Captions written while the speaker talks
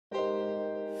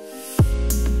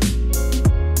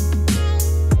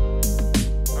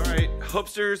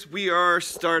Hopesters, we are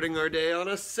starting our day on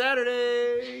a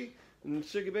Saturday. And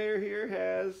Sugar Bear here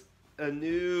has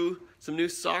some new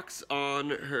socks on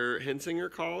her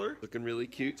Hensinger collar. Looking really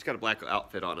cute. She's got a black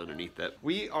outfit on underneath that.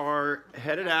 We are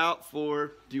headed out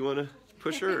for, do you want to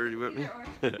push her or do you want me?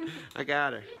 I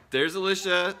got her. There's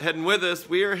Alicia heading with us.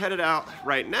 We are headed out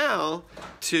right now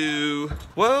to,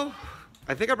 well,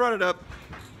 I think I brought it up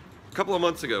a couple of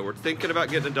months ago. We're thinking about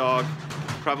getting a dog.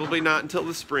 Probably not until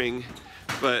the spring.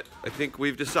 But I think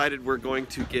we've decided we're going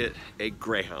to get a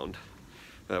greyhound.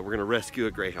 We're going to rescue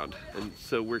a greyhound. And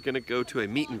so we're going to go to a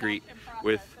meet and greet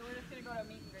with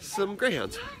some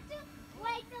greyhounds.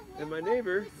 And my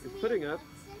neighbor is putting up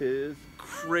his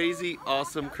crazy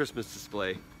awesome Christmas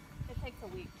display. It takes a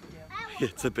week to do.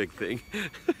 It's a big thing.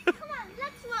 Come on,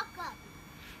 let's walk up.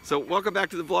 So welcome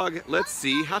back to the vlog. Let's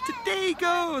see how today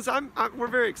goes. We're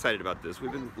very excited about this.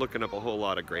 We've been looking up a whole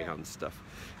lot of greyhound stuff.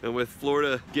 And with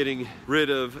Florida getting rid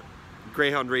of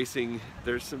greyhound racing,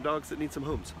 there's some dogs that need some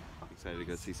homes. Excited to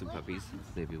go see some puppies.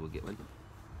 Maybe we'll get one.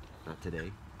 Not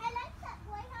today. I like that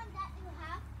greyhound that you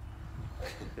have.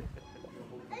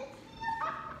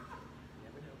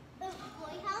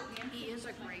 Greyhound? He is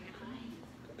a greyhound.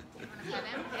 You want to pet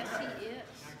him? Yes, he is.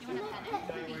 You want to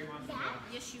pet him?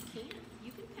 Yes, you can.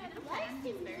 You can pet him.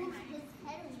 He's very nice.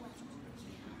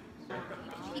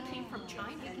 He came from China.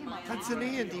 Hudsyn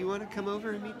Ann, do you want to come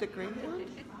over and meet the greyhound? Do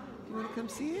you want to come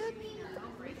see it?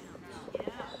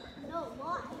 No,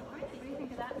 why? What do you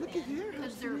think of that? Look at here,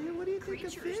 Hudsyn Ann. What do you think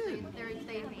of Finn?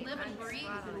 They live and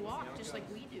breathe and walk just like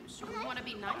we do. So we want to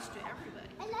be nice to everybody.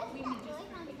 I like that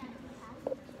greyhound that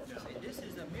you have. This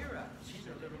is Amira. She's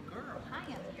a little girl. Hi,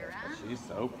 Amira. She's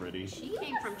so pretty. She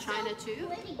came from China too.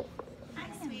 Hi,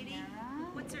 sweetie.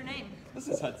 What's her name? This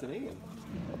is Hudsyn Ann.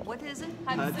 What is it?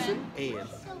 Hudsyn Ann.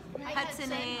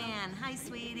 Hudsyn Ann. Hi,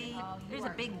 sweetie. There's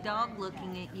a big dog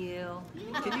looking at you.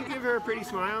 Can you give her a pretty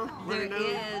smile? There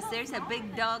is. There's a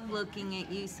big dog looking at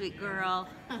you, sweet girl.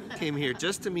 Came here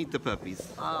just to meet the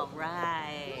puppies. All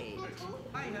right.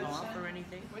 Offer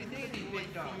anything? What do you think of these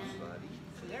big dogs, buddy?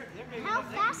 How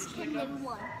fast can they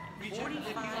run?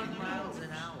 45 miles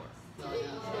an hour.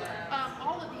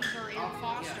 All of these are in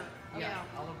foster. Yeah.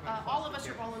 All of us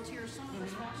are volunteers. Some of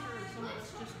us foster and some of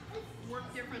us just work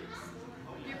different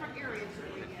areas.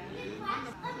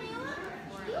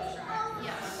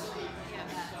 Yes. Okay.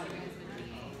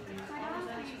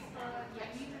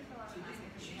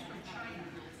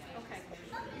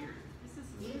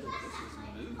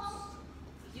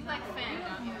 You like Finn,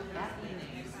 don't you?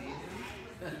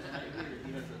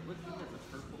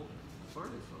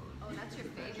 Oh, that's your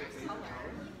favorite color.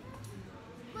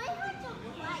 Greyhounds are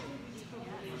white.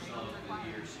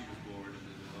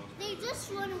 They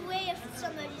just run away if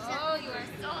somebody's Oh, you are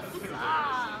so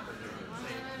soft.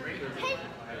 Hey.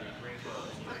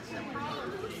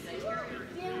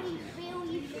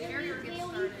 Very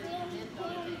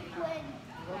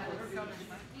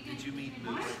Did you meet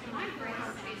Moose?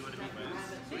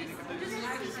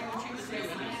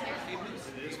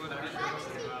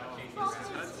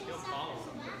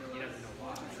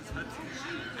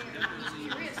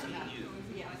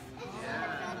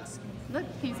 Look,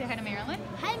 can you say hi to Marilyn?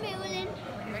 Hi, Marilyn.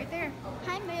 Right there.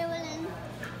 Hi, Marilyn.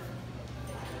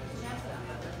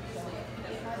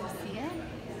 See it?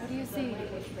 What do you see?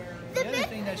 The other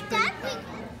thing that's pretty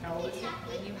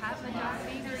You have a dog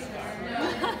feeder.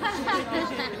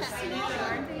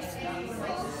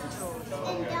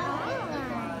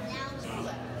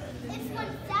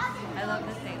 I love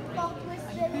the same thing.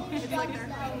 It's like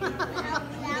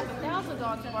now the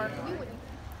dogs bark. We would.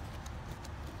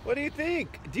 What do you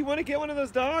think? Do you want to get one of those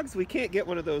dogs? We can't get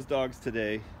one of those dogs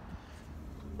today.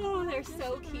 Oh, they're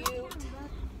so cute.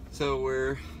 So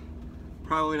we're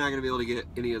probably not going to be able to get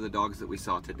any of the dogs that we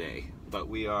saw today, but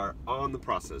we are on the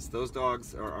process. Those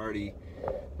dogs are already,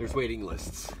 there's waiting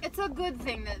lists. It's a good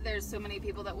thing that there's so many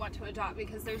people that want to adopt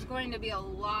because there's going to be a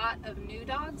lot of new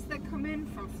dogs that come in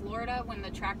from Florida when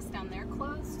the tracks down there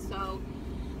closed. So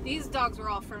these dogs were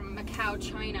all from Macau,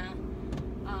 China.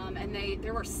 And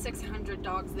there were 600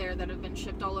 dogs there that have been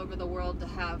shipped all over the world to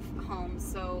have homes.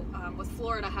 So with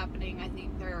Florida happening, I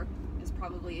think there is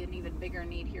probably an even bigger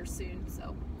need here soon.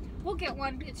 So we'll get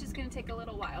one. It's just going to take a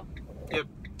little while. Yep.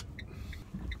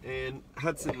 And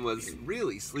Hudsyn was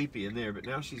really sleepy in there, but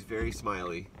now she's very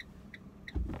smiley.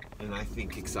 And I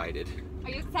think excited. Are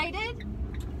you excited?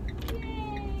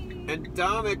 Yay! And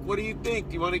Dominic, what do you think?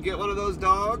 Do you want to get one of those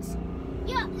dogs?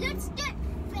 Yeah, let's get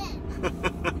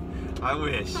Finn. I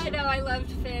wish. I know, I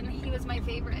loved Finn. He was my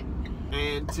favorite.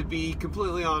 And to be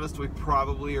completely honest, we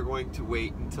probably are going to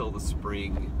wait until the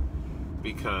spring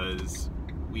because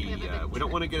we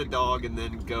don't want to get a dog and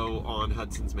then go on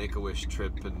Hudson's Make-A-Wish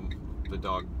trip and the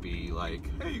dog be like,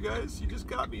 hey you guys, you just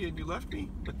got me and you left me.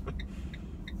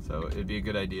 So it'd be a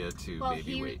good idea to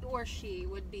maybe he wait. or she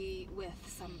would be with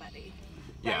somebody.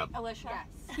 Yeah. Right, Alicia?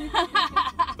 Yes.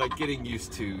 But getting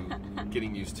used to a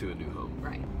new home.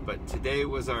 Right. But today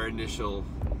was our initial,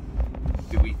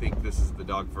 do we think this is the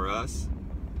dog for us?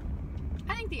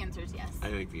 I think the answer is yes. I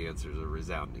think the answer is a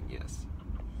resounding yes.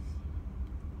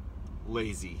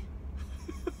 Lazy.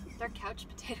 They're couch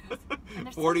potatoes. And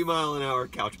they're 40-mile-an-hour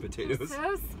couch potatoes.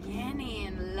 so skinny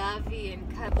and lovey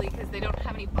and cuddly because they don't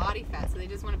have any body fat, so they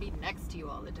just want to be next to you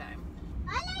all the time.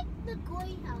 I like the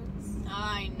greyhounds.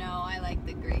 I know, I like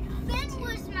the greyhounds Ben too.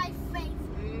 was my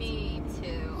favorite. Me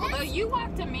too. Although you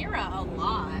walked Amira a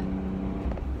lot.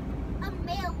 A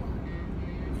male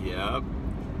one. Yep.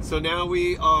 So now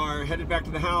we are headed back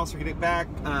to the house. We're gonna get back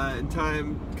in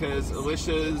time because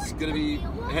Alicia's gonna be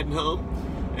heading home.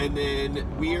 And then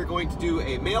we are going to do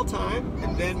a mail time,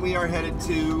 and then we are headed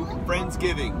to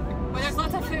Friendsgiving. Where there's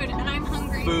lots of food, and I'm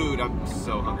hungry. Food, I'm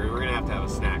so hungry. We're gonna have a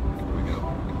snack before we go.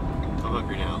 I'm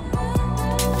hungry now.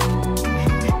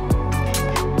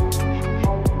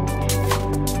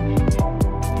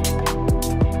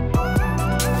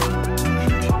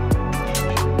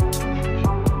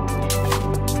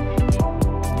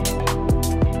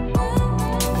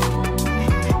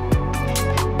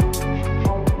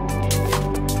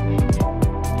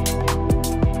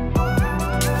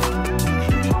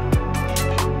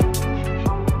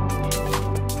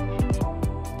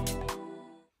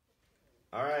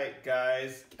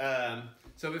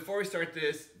 So before we start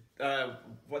this,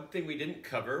 one thing we didn't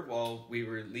cover while we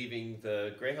were leaving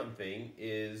the Greyhound thing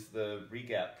is the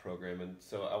REGAP program, and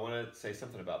so I want to say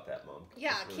something about that, Mom.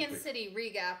 Yeah, Just really Kansas quick. City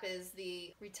REGAP is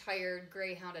the retired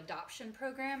greyhound adoption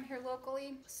program here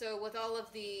locally. So with all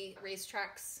of the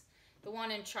racetracks, the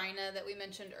one in China that we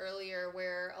mentioned earlier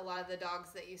where a lot of the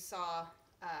dogs that you saw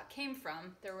came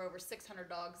from, there were over 600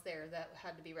 dogs there that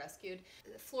had to be rescued.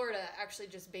 Florida actually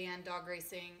just banned dog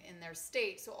racing in their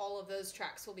state, so all of those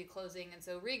tracks will be closing. And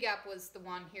so REGAP was the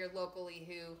one here locally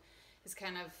who is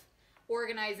kind of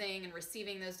organizing and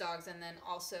receiving those dogs, and then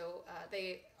also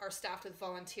they are staffed with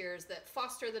volunteers that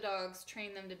foster the dogs,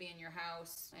 train them to be in your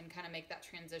house, and kind of make that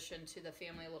transition to the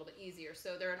family a little bit easier.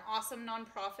 So they're an awesome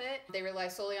nonprofit. They rely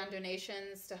solely on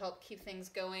donations to help keep things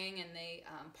going, and they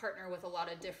partner with a lot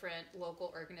of different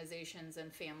local organizations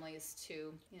and families to,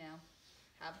 you know,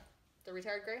 have the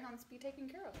retired greyhounds be taken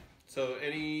care of. So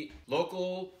any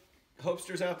local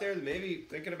Hopesters out there that may be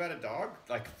thinking about a dog,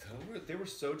 like they were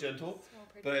so gentle.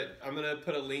 But I'm gonna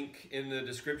put a link in the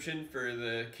description for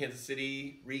the Kansas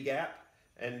City REGAP,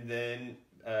 and then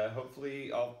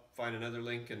hopefully I'll find another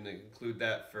link and include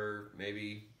that for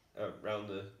maybe around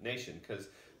the nation, because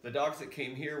the dogs that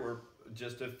came here were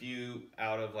just a few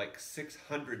out of like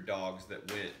 600 dogs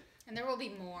that went. And there will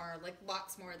be more, like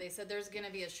lots more. They said there's going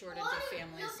to be a shortage of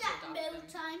families Look to at adopt mail them.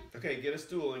 time. Okay, get a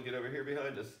stool and get over here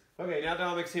behind us. Okay, now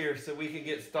Dominic's here so we can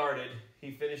get started.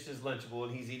 He finished his Lunchable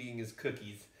and he's eating his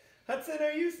cookies.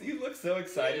 Hudsyn, you look so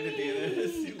excited to do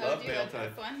this. You love mail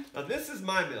time. Now this is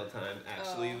my mail time,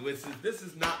 actually. Oh. This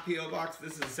is not P.O. Box.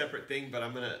 This is a separate thing, but I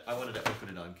wanted to open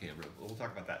it on camera. We'll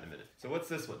talk about that in a minute. So what's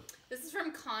this one? This is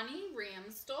from Connie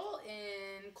Ramstall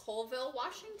in Colville,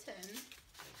 Washington.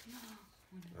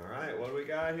 All right, what do we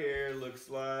got here? Looks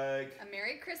like A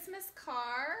Merry Christmas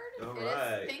card. All It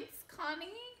right. is, thanks,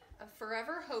 Connie, a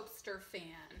forever Hopester fan.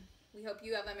 We hope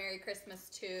you have a Merry Christmas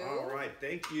too. All right,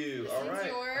 thank you. This All one's right,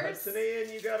 yours. Hudson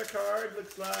Ann, you got a card.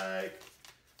 Looks like.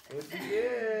 What'd you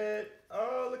get?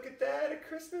 Oh, look at that, a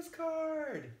Christmas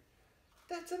card.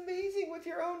 That's amazing with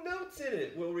your own notes in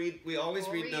it. We always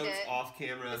We'll read notes it. off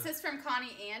camera. This is from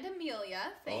Connie and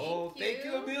Amelia. Thank you. Thank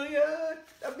you, Amelia.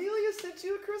 Amelia sent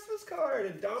you a Christmas card,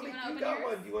 and Dominic, you got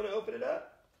yours? one. Do you want to open it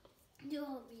up? You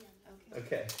hold me up.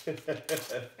 Okay.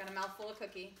 Okay. Got a mouthful of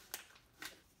cookie.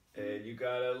 And you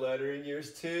got a letter in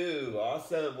yours too.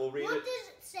 Awesome. We'll read What it. does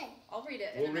it say? I'll read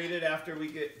it. We'll read it after we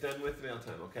get done with mail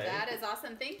time, okay? That is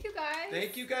awesome. Thank you guys.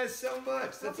 Thank you guys so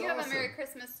much. That's Hope you awesome. have a Merry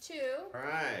Christmas too. All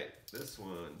right, this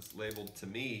one's labeled to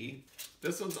me.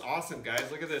 This one's awesome, guys.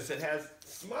 Look at this. It has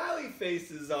smiley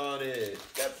faces on it.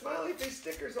 Got smiley face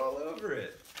stickers all over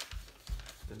it.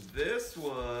 And this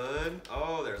one,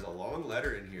 oh, there's a long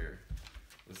letter in here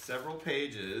with several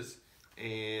pages.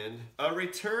 And a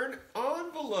return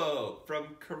envelope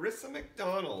from Carissa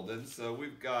McDonald. And so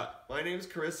we've got, my name's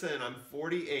Carissa and I'm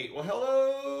 48. Well,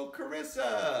 hello,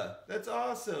 Carissa. That's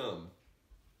awesome.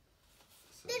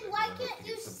 So Then maybe why we'll can't have to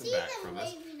you get something see back them from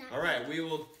us. waving at All right, we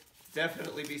will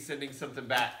definitely be sending something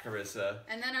back, Carissa.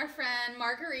 And then our friend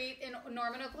Marguerite in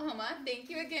Norman, Oklahoma.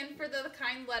 Thank you again for the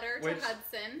kind letter to Which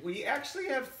Hudson. We actually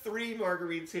have 3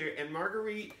 Marguerites here, and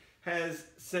Marguerite has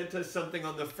sent us something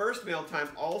on the first mail time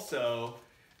also.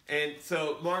 And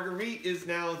so Marguerite is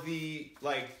now the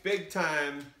like big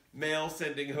time mail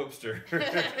sending Hopester.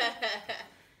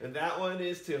 And that one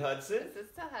is to Hudsyn. This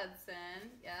is to Hudsyn.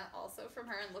 Yeah, also from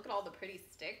her. And look at all the pretty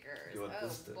stickers. You want Oh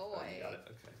this to, boy. oh, you got it.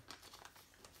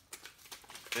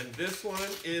 Okay. And this one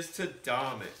is to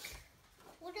Dominic.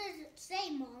 What does it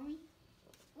say, Mommy?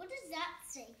 What does that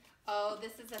say? Oh,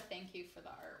 this is a thank you for the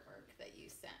artwork that you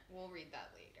sent. We'll read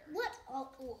that later. What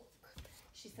artwork?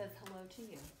 She says hello to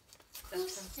you. Who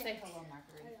That's from, said say hello,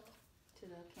 Marguerite. hello? To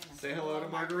the camera. Say hello to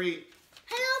Marguerite.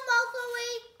 Hello, Marguerite.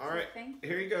 All right, Thank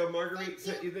here you go. Marguerite Thank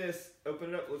sent you. you this. Open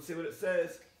it up. Let's see what it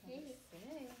says. Hey.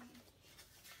 Say.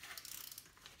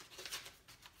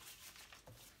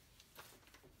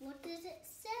 What does it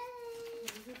say?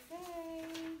 What does it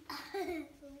say?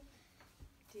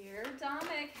 Dear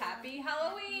Dominic, happy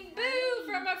Halloween. Boo!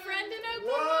 From a friend in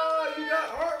Oklahoma. Whoa, you got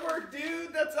artwork,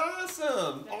 dude. That's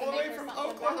awesome. You have to All the make way her from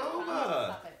something.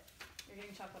 Oklahoma. Stop it. You're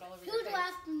getting chocolate all over Who your do face. I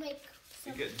have to make?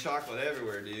 You're getting chocolate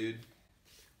everywhere, dude.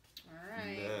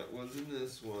 Alright. That was in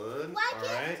this one. Why All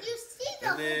can't right. you see the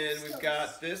And then Hopesters? we've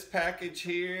got this package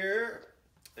here,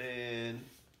 and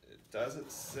it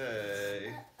doesn't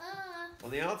say. On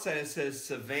the outside it says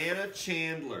Savannah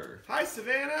Chandler. Hi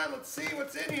Savannah, let's see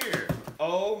what's in here.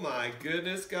 Oh my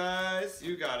goodness, guys.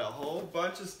 You got a whole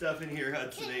bunch of stuff in here,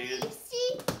 Hudsyn. Can we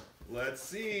see? Let's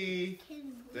see.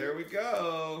 Can we? There we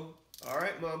go. All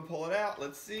right, Mom, pull it out.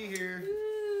 Let's see here.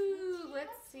 Ooh,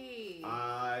 let's see.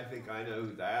 I think I know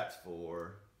who that's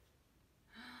for.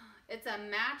 It's a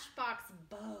Matchbox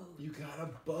boat. You got a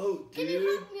boat, Can dude.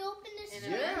 you help me open this?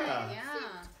 In a Yeah. minute,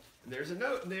 yeah. And there's a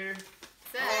note in there.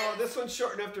 Says, Oh, this one's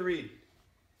short enough to read.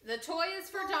 the toy is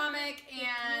for Dominic,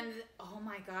 and oh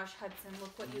my gosh, Hudsyn,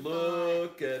 look what you bought.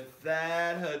 Look at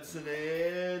that,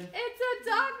 Hudsyn. It's a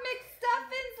Doc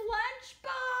McStuffins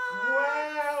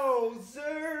lunchbox.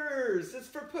 Wowzers! It's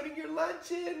for putting your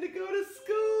lunch in to go to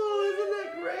school. Isn't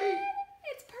that great?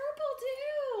 It's purple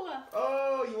too.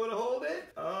 Oh, you want to hold it?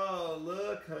 Oh,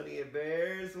 look, honey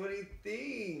bears. What do you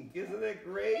think? Isn't that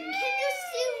great? Can you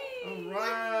see? All Can you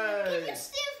right.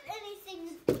 see if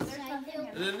anything's inside nothing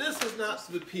there? And then this was not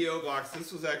the P.O. box.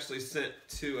 This was actually sent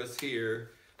to us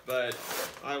here. But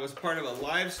I was part of a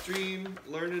live stream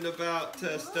learning about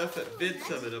stuff at Vid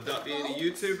Summit about being a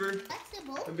YouTuber. That's the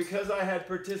boat. And because I had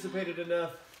participated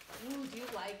enough, Ooh, do you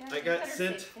like it? I You got better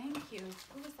sent say thank you.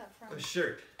 Who was that from? a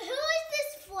shirt. Who is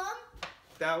this from?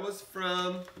 That was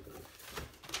from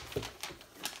Who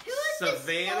is this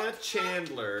Savannah from?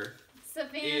 Chandler,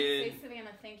 Savannah. in Say Savannah.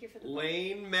 Thank you for the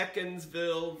Lane,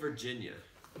 Meckinsville, Virginia.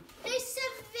 Hey,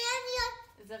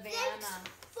 Savannah. Savannah. Thanks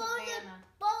for Savannah.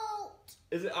 the boat.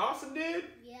 Is it awesome, dude?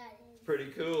 Yeah, it is. Pretty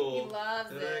cool. He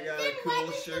loves And I it. got Then a why cool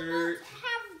does shirt. the boat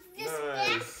have this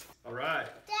Nice. All right.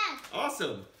 Dad,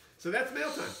 Awesome. So that's mail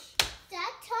time. Dad,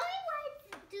 tell me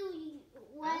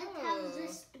why it has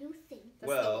this blue thing. That's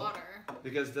Well, the water.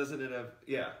 Because doesn't it have,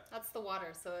 yeah. That's the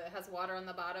water. So it has water on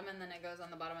the bottom, and then it goes on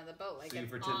the bottom of the boat, like So you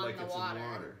it's pretend on like the it's water. in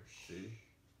water. See?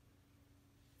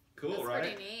 Cool, That's right?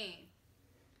 pretty neat.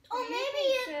 Oh, What do you maybe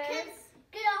you think, can sis?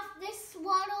 get off this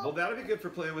water. Well, that'll be good for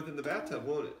playing with in the bathtub,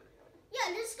 won't it?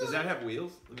 Yeah, let's go. Does that have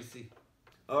wheels? Let me see.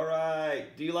 All right.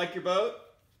 Do you like your boat?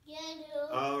 Yeah, I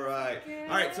do. All right.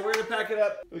 All right, so we're going to pack it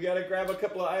up. We got to grab a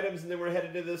couple of items, and then we're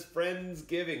headed to this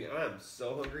Friendsgiving. I'm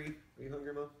so hungry. Are you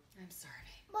hungry, Mom? I'm starving.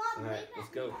 Mom, All right, let's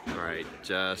go. maybe- All right,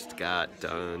 just got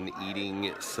done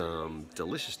eating some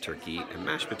delicious turkey and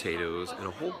mashed potatoes and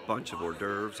a whole bunch of hors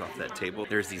d'oeuvres off that table.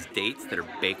 There's these dates that are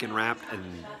bacon wrapped, and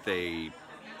they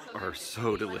are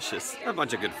so delicious. A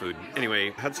bunch of good food.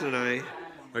 Anyway, Hudsyn and I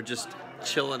are just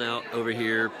chilling out over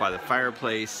here by the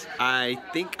fireplace. I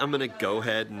think I'm gonna go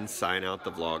ahead and sign out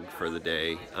the vlog for the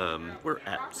day. We're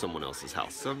at someone else's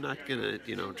house, so I'm not gonna,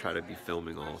 try to be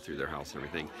filming all through their house and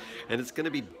everything. And it's gonna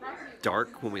be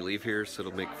dark when we leave here, so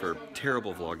it'll make for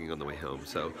terrible vlogging on the way home.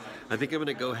 So I think I'm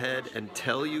gonna go ahead and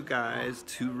tell you guys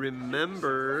to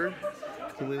remember.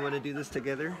 Do we want to do this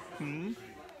together?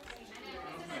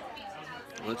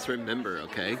 Let's remember,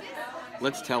 okay?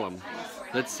 Let's tell them.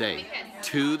 Let's say,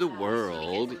 to the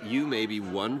world, you may be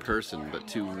one person, but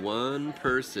to one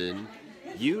person,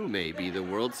 you may be the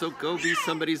world. So go be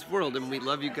somebody's world, and we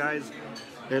love you guys.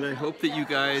 And I hope that you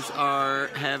guys are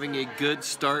having a good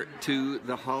start to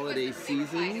the holiday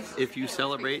seasons. If you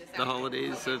celebrate the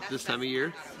holidays at this time of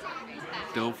year,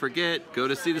 don't forget, go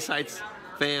to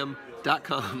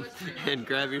seethesights.fam.com and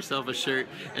grab yourself a shirt.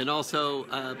 And also,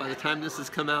 by the time this has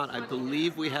come out, I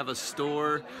believe we have a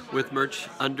store with merch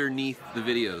underneath the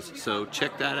videos. So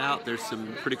check that out. There's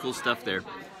some pretty cool stuff there.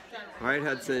 All right,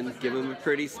 Hudsyn, give him a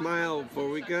pretty smile before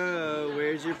we go.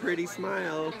 Where's your pretty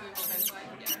smile?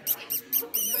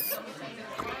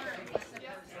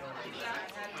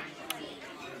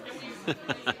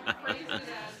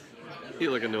 You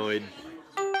look annoyed.